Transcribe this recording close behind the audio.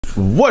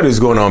What is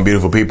going on,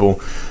 beautiful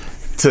people?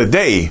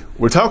 Today,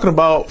 we're talking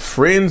about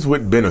friends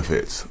with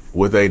benefits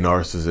with a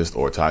narcissist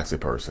or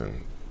toxic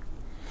person.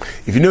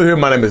 If you're new here,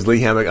 my name is Lee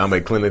Hammock. I'm a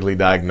clinically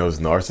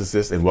diagnosed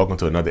narcissist, and welcome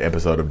to another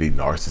episode of the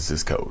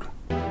Narcissist Code.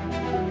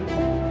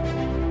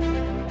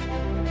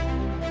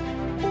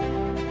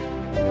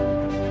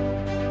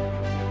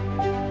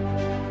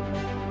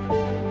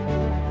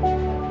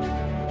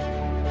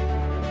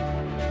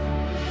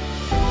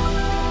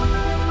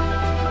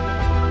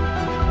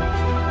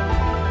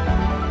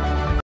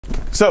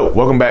 So,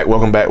 welcome back,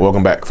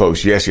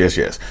 folks.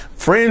 Yes.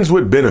 Friends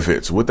with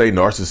benefits with a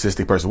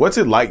narcissistic person. What's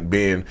it like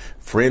being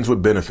friends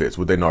with benefits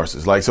with a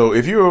narcissist? Like, so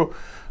if you're,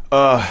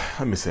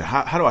 let me see,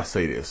 how do I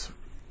say this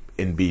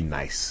and be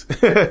nice?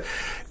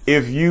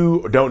 If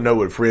you don't know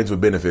what friends with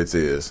benefits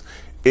is,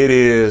 it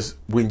is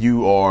when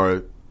you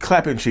are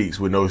clapping cheeks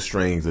with no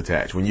strings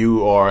attached, when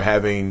you are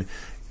having,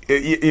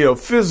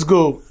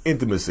 physical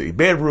intimacy,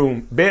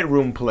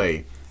 bedroom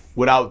play,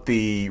 without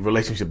the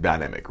relationship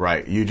dynamic,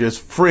 right? You're just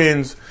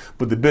friends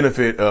with the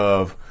benefit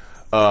of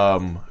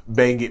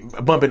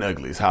bumping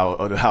uglies,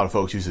 how the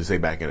folks used to say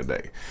back in the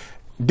day.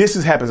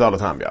 This happens all the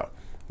time, y'all.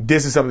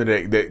 This is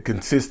something that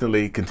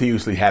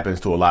continuously happens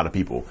to a lot of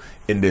people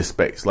in this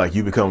space. Like,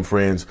 you become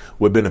friends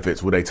with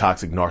benefits with a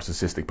toxic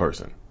narcissistic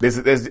person.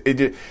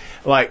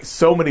 Like,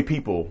 so many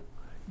people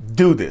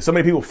do this. So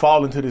many people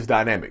fall into this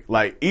dynamic.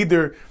 Like,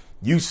 either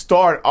you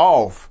start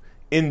off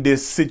in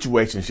this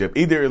situationship,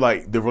 either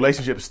like the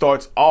relationship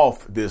starts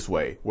off this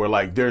way where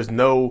like there's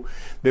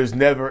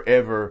never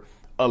ever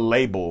a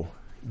label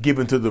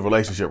given to the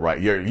relationship, right?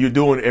 You're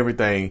doing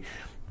everything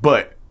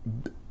but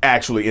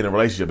actually in a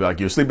relationship. Like,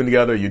 you're sleeping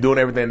together, you're doing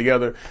everything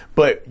together,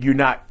 but you're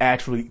not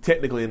actually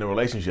technically in a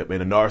relationship.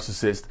 And a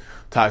narcissist,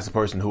 toxic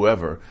person,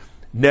 whoever,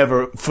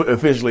 never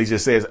officially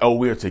just says, oh,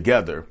 we're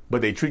together,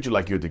 but they treat you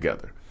like you're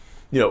together.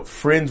 You know,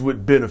 friends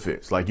with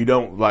benefits. Like, you're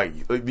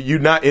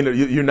not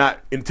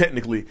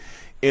technically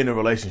in a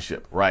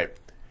relationship, right?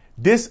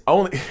 This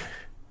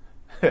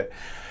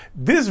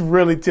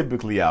really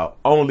typically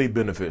only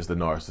benefits the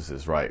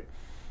narcissist, right?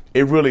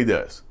 It really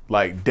does.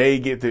 Like, they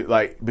get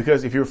to,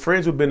 because if you're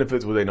friends with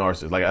benefits with a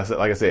narcissist,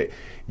 like I said,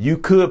 you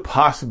could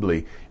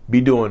possibly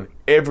be doing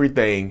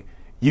everything.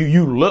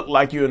 You look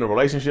like you're in a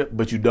relationship,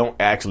 but you don't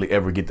actually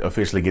ever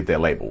officially get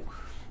that label.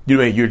 You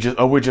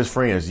know, we're just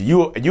friends.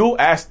 You'll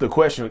ask the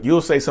question,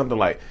 you'll say something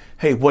like,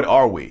 hey, what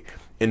are we?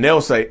 And they'll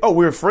say, oh,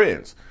 we're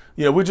friends.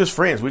 You know, we're just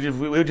friends.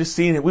 We're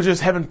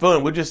just having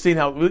fun. We're just seeing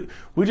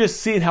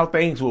how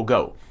things will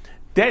go.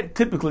 That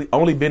typically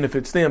only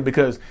benefits them,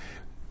 because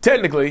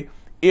technically,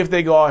 if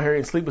they go out here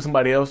and sleep with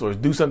somebody else or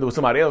do something with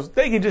somebody else,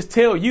 they can just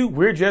tell you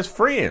we're just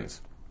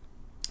friends.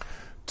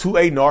 To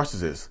a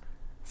narcissist,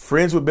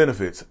 friends with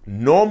benefits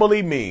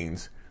normally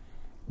means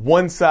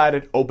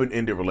one-sided,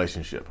 open-ended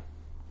relationship.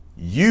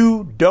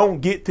 You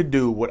don't get to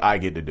do what I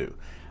get to do.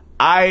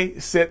 I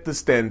set the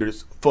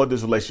standards for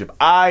this relationship.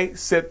 I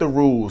set the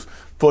rules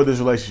for this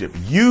relationship.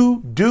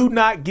 You do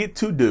not get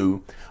to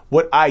do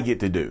what I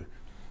get to do.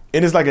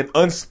 And it's like an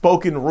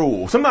unspoken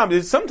rule. Sometimes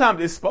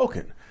it's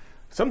spoken.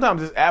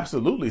 Sometimes it's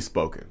absolutely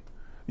spoken.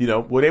 You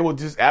know, where they will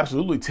just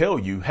absolutely tell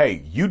you,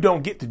 hey, you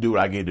don't get to do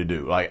what I get to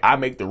do. Like, I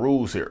make the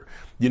rules here.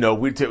 You know,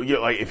 we tell you,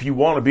 like, if you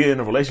want to be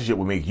in a relationship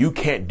with me, you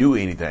can't do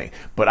anything,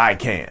 but I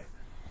can.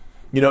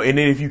 You know, and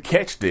then if you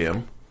catch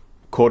them,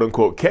 quote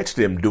unquote, catch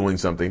them doing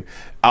something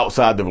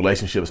outside the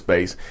relationship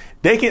space,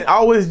 they can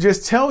always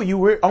just tell you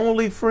we're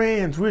only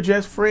friends. We're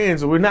just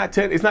friends. Or we're not,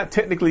 it's not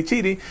technically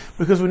cheating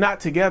because we're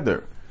not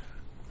together.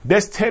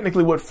 That's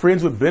technically what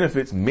friends with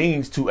benefits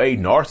means to a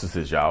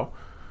narcissist, y'all.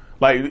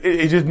 Like,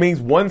 it just means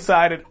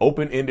one-sided,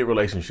 open-ended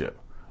relationship.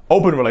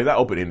 Open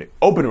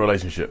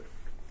relationship.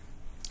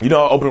 You know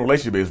how open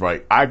relationship is,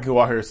 right? I can go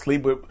out here,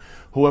 sleep with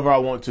whoever I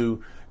want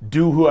to,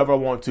 do whoever I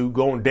want to,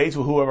 go on dates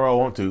with whoever I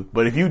want to.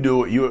 But if you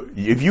do it,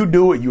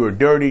 you're a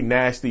dirty,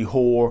 nasty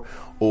whore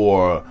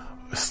or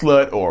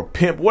slut or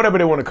pimp, whatever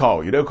they want to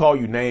call you. They'll call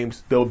you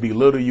names. They'll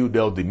belittle you.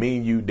 They'll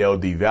demean you. They'll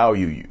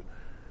devalue you.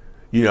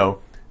 You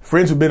know,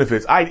 friends with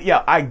benefits.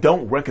 I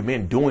don't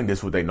recommend doing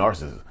this with a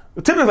narcissist.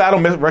 Typically, I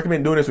don't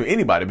recommend doing this with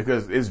anybody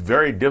because it's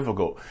very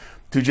difficult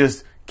to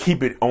just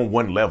keep it on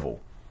one level.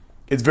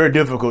 It's very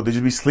difficult to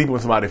just be sleeping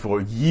with somebody for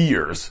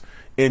years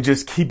and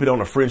just keep it on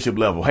a friendship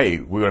level. Hey,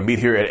 we're going to meet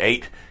here at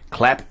 8,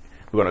 clap.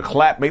 We're going to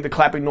clap, make the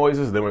clapping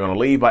noises. Then we're going to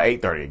leave by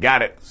 8:30.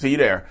 Got it. See you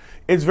there.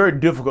 It's very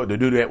difficult to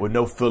do that with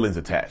no feelings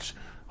attached.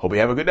 Hope you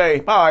have a good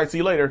day. Bye. See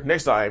you later.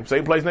 Next time.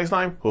 Same place next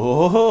time.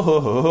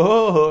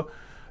 You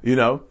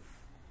know,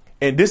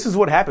 and this is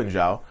what happens,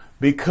 y'all,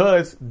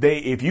 because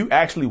if you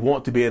actually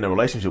want to be in a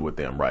relationship with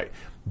them, right,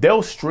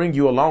 they'll string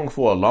you along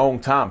for a long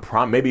time,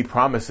 maybe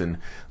promising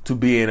to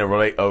be in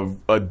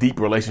a deep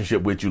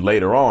relationship with you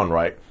later on,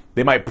 right?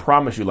 They might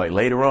promise you, like,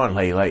 later on,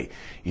 like,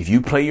 if you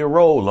play your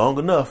role long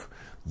enough,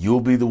 you'll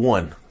be the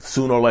one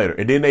sooner or later.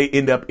 And then they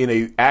end up in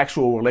a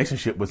actual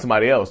relationship with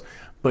somebody else,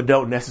 but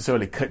don't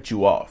necessarily cut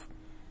you off.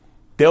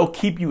 they'll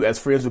keep you as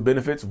friends with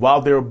benefits while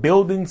they're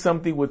building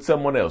something with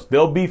someone else.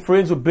 They'll be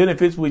friends with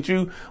benefits with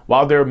you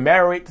while they're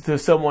married to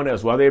someone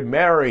else, while they're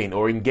marrying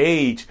or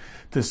engaged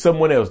to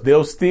someone else.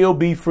 They'll still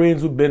be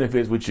friends with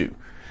benefits with you.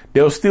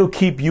 They'll still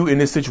keep you in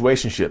this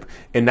situationship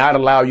and not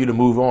allow you to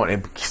move on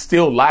and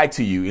still lie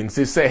to you and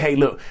just say, hey,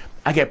 look,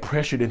 I got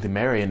pressured into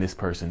marrying this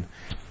person.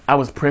 I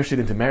was pressured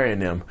into marrying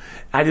them.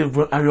 I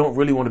don't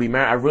really want to be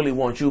married. I really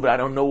want you, but I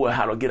don't know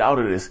how to get out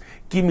of this.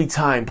 Give me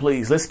time,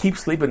 please. Let's keep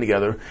sleeping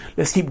together.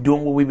 Let's keep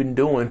doing what we've been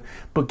doing,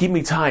 but give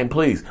me time,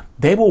 please.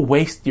 They will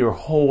waste your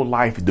whole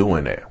life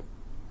doing that.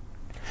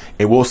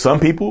 And will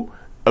some people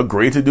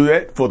agree to do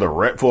that for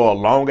a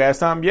long ass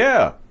time?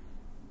 Yeah.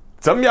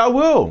 Some of y'all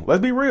will.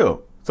 Let's be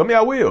real. Some of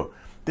y'all will.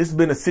 This has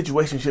been a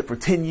situationship for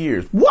 10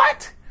 years.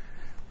 What?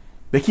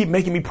 They keep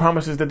making me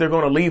promises that they're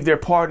going to leave their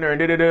partner and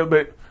da-da-da,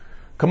 but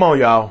come on,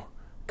 y'all.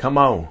 Come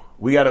on.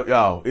 We got to,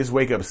 y'all, it's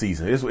wake up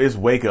season. It's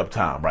wake up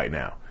time right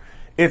now.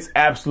 It's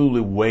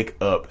absolutely wake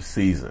up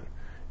season.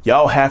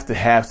 Y'all have to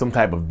have some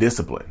type of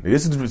discipline.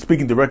 This is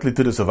speaking directly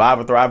to the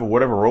survivor, thriver,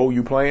 whatever role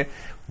you're playing.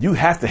 You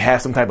have to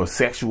have some type of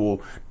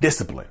sexual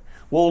discipline.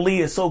 Well,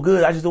 Lee, it's so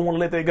good. I just don't want to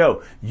let that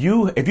go.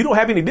 If you don't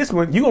have any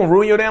discipline, you're going to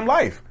ruin your damn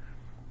life.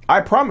 I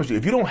promise you,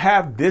 if you don't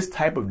have this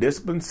type of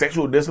discipline,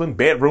 sexual discipline,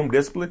 bedroom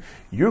discipline,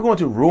 you're going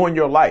to ruin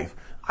your life.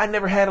 I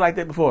never had it like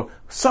that before.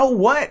 So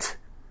what?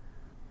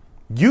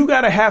 You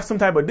got to have some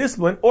type of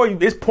discipline, or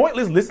it's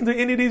pointless listening to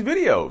any of these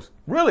videos.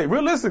 Really,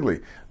 realistically,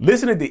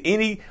 listening to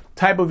any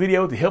type of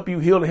video to help you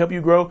heal and help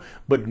you grow,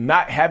 but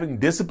not having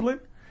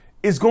discipline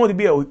is going to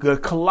be a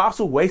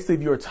colossal waste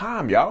of your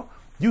time, y'all.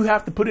 You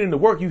have to put it into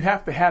work. You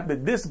have to have the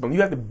discipline.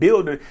 You have to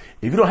build it.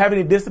 If you don't have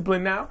any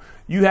discipline now,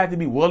 you have to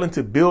be willing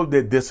to build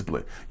that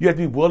discipline. You have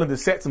to be willing to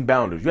set some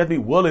boundaries. You have to be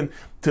willing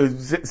to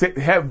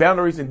have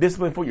boundaries and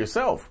discipline for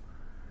yourself.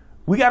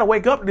 We got to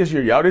wake up this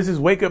year, y'all. This is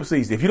wake up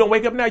season. If you don't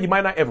wake up now, you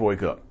might not ever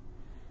wake up.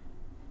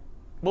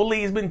 Well,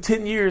 Lee, it's been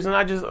 10 years and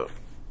I just,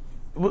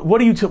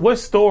 what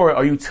story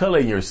are you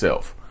telling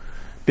yourself?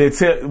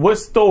 What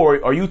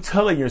story are you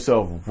telling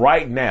yourself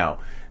right now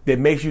that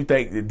makes you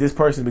think that this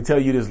person's been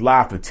telling you this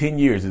lie for 10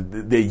 years?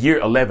 The year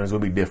 11 is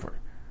going to be different.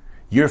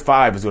 Year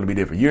 5 is going to be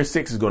different. Year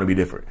 6 is going to be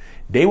different.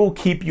 They will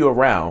keep you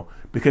around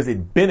because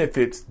it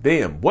benefits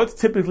them. What's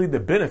typically the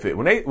benefit?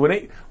 When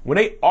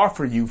they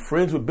offer you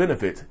friends with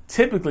benefits,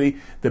 typically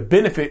the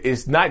benefit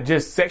is not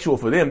just sexual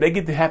for them. They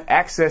get to have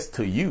access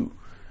to you.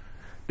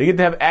 They get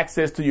to have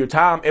access to your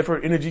time,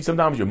 effort, energy,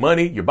 sometimes your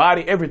money, your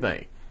body,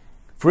 everything.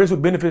 Friends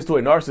with benefits to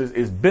a narcissist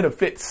is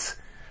benefits.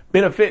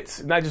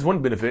 Benefits, not just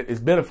one benefit,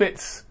 it's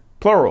benefits,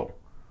 plural.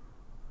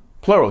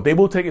 Plural. They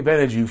will take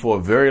advantage of you for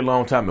a very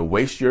long time and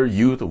waste your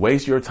youth,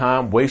 waste your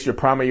time, waste your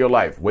prime of your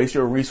life, waste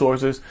your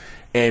resources,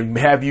 and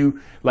have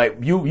you, like,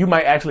 you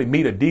might actually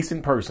meet a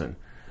decent person,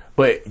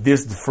 but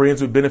this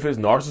friends with benefits,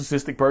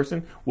 narcissistic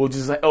person will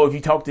just say, oh, if you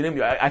talk to them,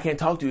 I can't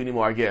talk to you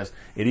anymore, I guess.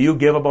 And you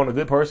give up on a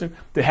good person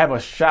to have a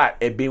shot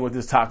at being with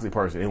this toxic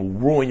person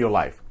and ruin your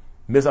life.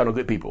 Miss out on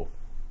good people.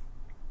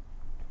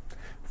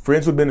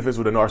 Friends with benefits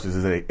with a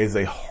narcissist is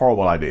a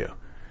horrible idea.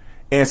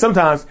 And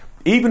sometimes,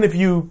 even if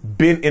you've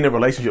been in a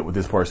relationship with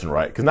this person,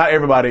 right? Because not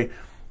everybody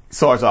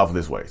starts off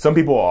this way. Some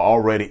people are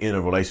already in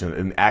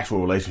an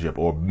actual relationship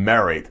or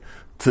married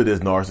to this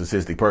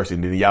narcissistic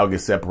person. Then y'all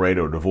get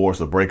separated or divorced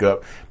or break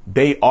up.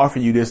 They offer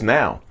you this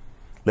now.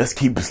 Let's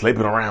keep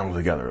sleeping around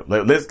together.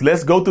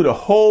 Let's go through the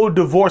whole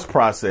divorce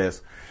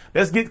process.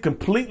 Let's get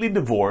completely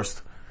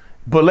divorced,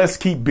 but let's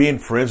keep being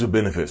friends with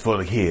benefits for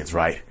the kids,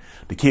 right?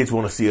 The kids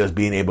want to see us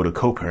being able to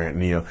co-parent,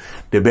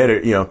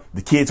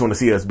 the kids want to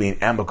see us being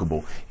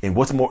amicable. And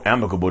what's more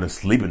amicable than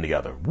sleeping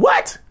together?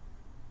 What?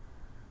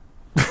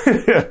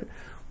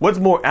 What's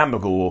more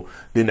amicable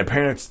than the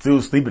parents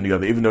still sleeping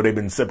together, even though they've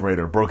been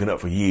separated or broken up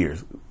for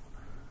years?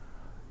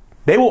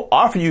 They will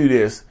offer you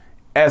this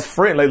as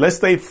friends. Like, let's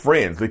stay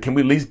friends. Like, can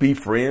we at least be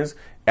friends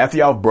after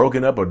y'all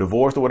broken up or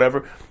divorced or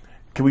whatever?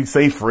 Can we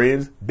say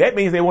friends? That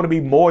means they want to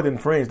be more than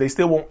friends. They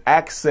still want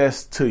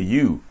access to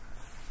you.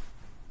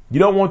 You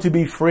don't want to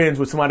be friends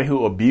with somebody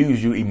who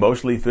abused you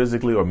emotionally,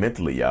 physically, or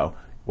mentally, y'all.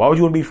 Why would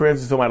you want to be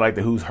friends with somebody like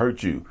that who's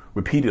hurt you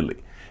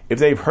repeatedly? If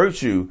they've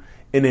hurt you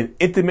in an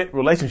intimate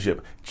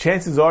relationship,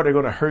 chances are they're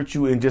going to hurt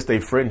you in just a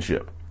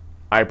friendship.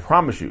 I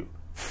promise you.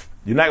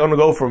 You're not going to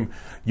go from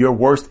your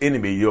worst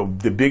enemy,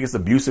 the biggest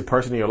abusive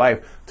person in your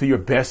life, to your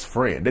best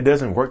friend. That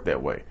doesn't work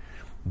that way.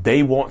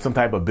 They want some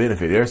type of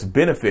benefit. There's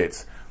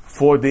benefits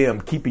for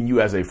them keeping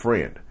you as a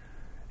friend.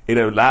 It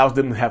allows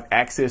them to have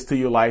access to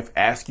your life,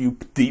 ask you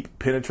deep,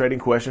 penetrating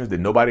questions that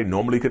nobody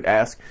normally could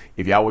ask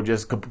if y'all were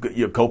just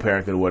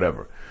co-parenting or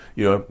whatever.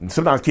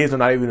 Sometimes kids are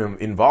not even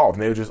involved,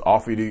 and they'll just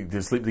offer you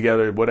to sleep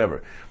together,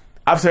 whatever.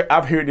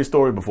 I've heard this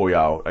story before,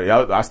 y'all.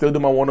 I still do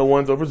my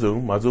one-on-ones over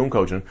Zoom, my Zoom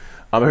coaching.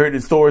 I've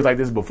heard stories like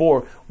this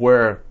before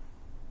where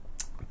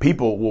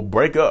people will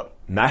break up,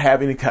 be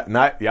married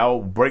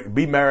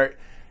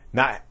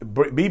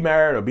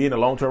or be in a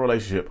long-term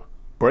relationship,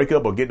 break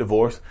up or get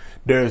divorced.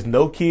 There's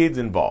no kids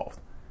involved.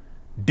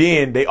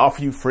 Then they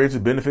offer you friends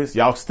with benefits.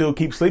 Y'all still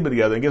keep sleeping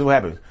together. And guess what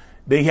happens?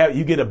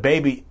 you get a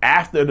baby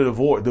after the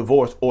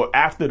divorce or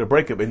after the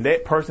breakup, and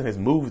that person has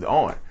moved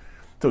on.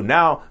 So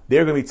now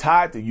they're going to be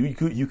tied to you.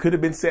 You could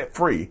have been set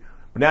free,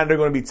 but now they're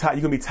going to be tied.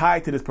 You're going to be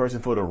tied to this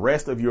person for the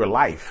rest of your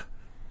life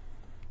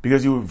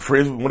because you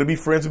want to be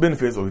friends with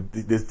benefits, or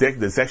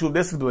the sexual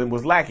discipline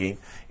was lacking,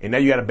 and now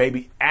you got a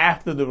baby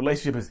after the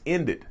relationship has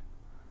ended.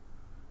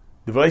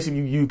 The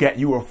relationship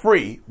you were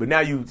free, but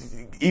now you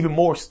even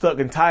more stuck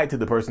and tied to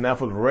the person now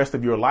for the rest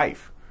of your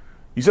life.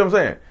 You see what I'm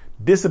saying?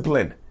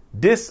 Discipline.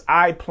 This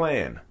I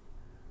plan.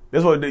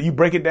 That's what you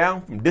break it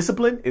down from.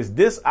 Discipline is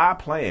this I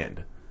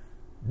planned.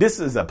 This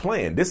is a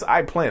plan. This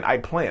I plan. I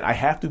plan. I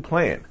have to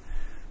plan.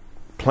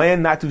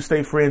 Plan not to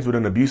stay friends with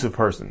an abusive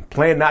person.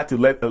 Plan not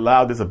to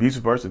allow this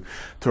abusive person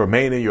to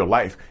remain in your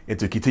life and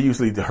to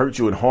continuously to hurt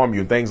you and harm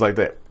you and things like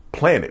that.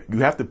 Plan it. You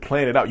have to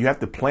plan it out. You have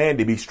to plan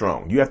to be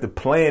strong. You have to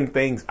plan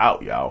things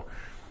out, y'all.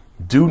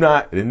 Do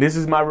not, and this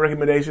is my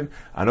recommendation.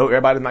 I know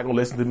everybody's not going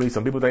to listen to me.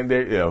 Some people think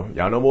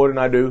y'all know more than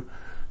I do.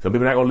 Some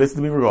people are not going to listen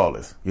to me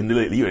regardless.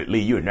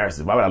 Lee, you're a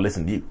narcissist. Why would I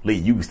listen to you? Lee,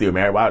 you still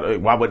married.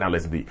 Why wouldn't I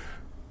listen to you?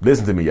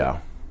 Listen to me,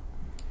 y'all.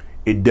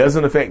 It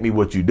doesn't affect me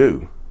what you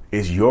do.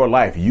 It's your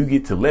life. You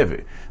get to live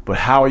it. But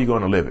how are you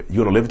going to live it?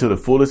 You're going to live it to the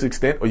fullest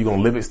extent, or you're going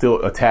to live it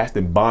still attached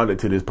and bonded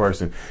to this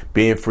person,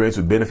 being friends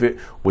with benefit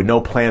with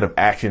no plan of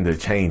action to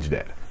change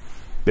that.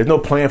 There's no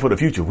plan for the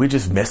future. We're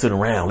just messing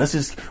around.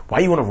 Why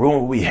you want to ruin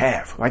what we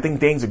have? I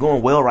think things are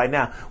going well right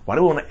now. Why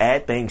do we want to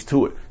add things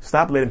to it?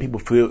 Stop letting people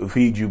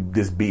feed you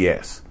this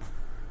BS.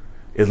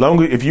 As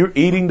long as if you're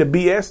eating the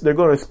BS, they're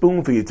going to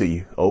spoon feed it to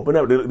you. Open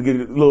up, get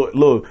a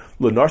little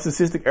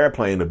narcissistic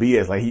airplane, the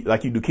BS,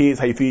 like you do kids,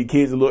 how you feed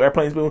kids a little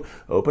airplane spoon.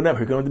 Open up,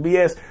 here comes the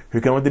BS.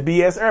 Here comes the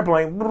BS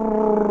airplane.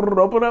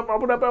 Open up.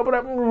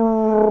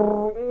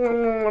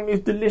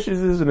 It's delicious,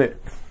 isn't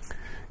it?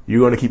 You're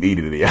going to keep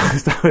eating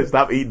it.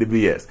 Stop eating the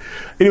BS.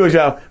 Anyways,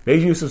 y'all, make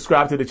sure you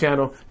subscribe to the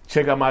channel.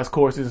 Check out my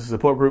courses and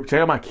support group.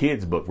 Check out my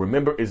kids book.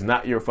 Remember, it's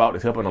not your fault.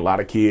 It's helping a lot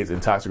of kids in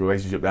toxic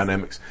relationship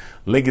dynamics.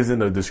 Link is in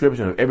the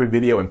description of every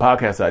video and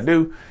podcast I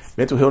do.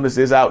 Mental illness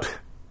is out.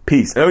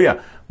 Peace. Oh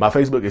yeah, my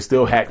Facebook is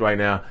still hacked right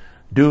now.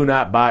 Do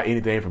not buy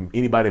anything from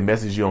anybody that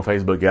messages you on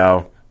Facebook,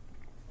 y'all.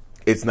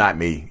 It's not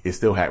me. It's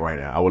still hacked right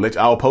now. I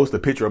will post a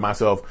picture of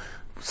myself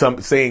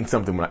saying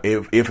something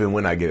if and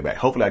when I get it back.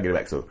 Hopefully I get it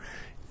back. So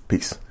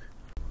peace.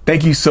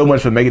 Thank you so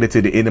much for making it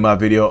to the end of my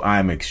video. I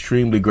am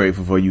extremely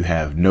grateful for you.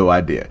 Have no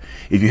idea.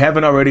 If you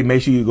haven't already,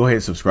 make sure you go ahead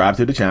and subscribe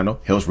to the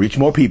channel. Helps reach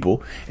more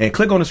people. And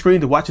click on the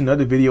screen to watch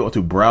another video or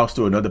to browse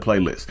through another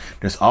playlist.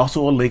 There's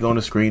also a link on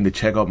the screen to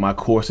check out my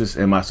courses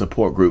and my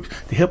support groups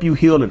to help you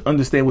heal and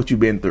understand what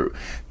you've been through.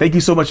 Thank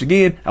you so much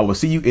again. I will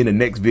see you in the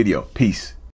next video. Peace.